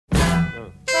Yes.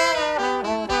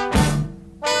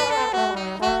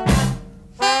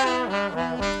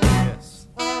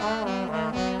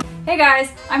 Hey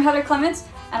guys, I'm Clements,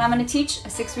 and I'm going to teach a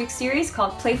 6-week series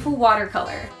called Playful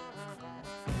Watercolor.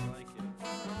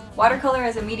 Watercolor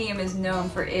as a medium is known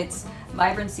for its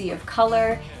vibrancy of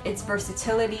color, its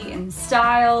versatility in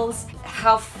styles,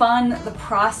 how fun the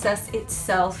process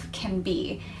itself can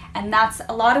be. And that's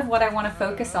a lot of what I want to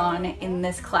focus on in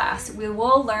this class. We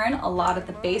will learn a lot of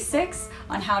the basics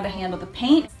on how to handle the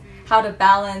paint, how to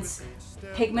balance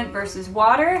pigment versus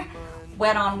water,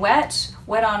 wet on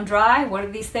dry, what are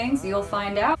these things? You'll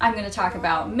find out. I'm going to talk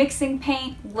about mixing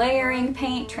paint, layering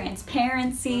paint,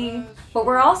 transparency, but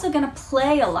we're also going to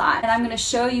play a lot, and I'm going to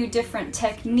show you different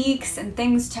techniques and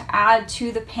things to add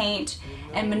to the paint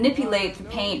and manipulate the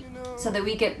paint so that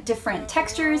we get different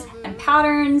textures and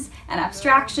patterns and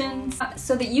abstractions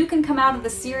so that you can come out of the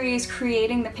series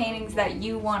creating the paintings that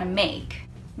you want to make.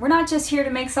 We're not just here to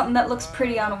make something that looks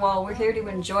pretty on a wall, we're here to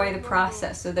enjoy the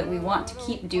process so that we want to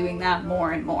keep doing that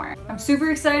more and more. I'm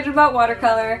super excited about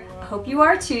watercolor. I hope you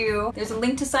are too. There's a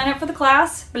link to sign up for the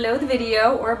class below the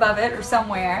video or above it or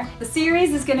somewhere. The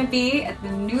series is going to be at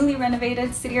the newly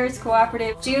renovated CityArts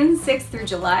Cooperative June 6th through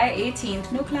July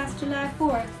 18th. No class July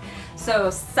 4th.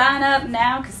 So sign up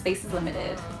now because space is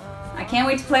limited. I can't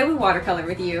wait to play with watercolor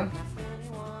with you.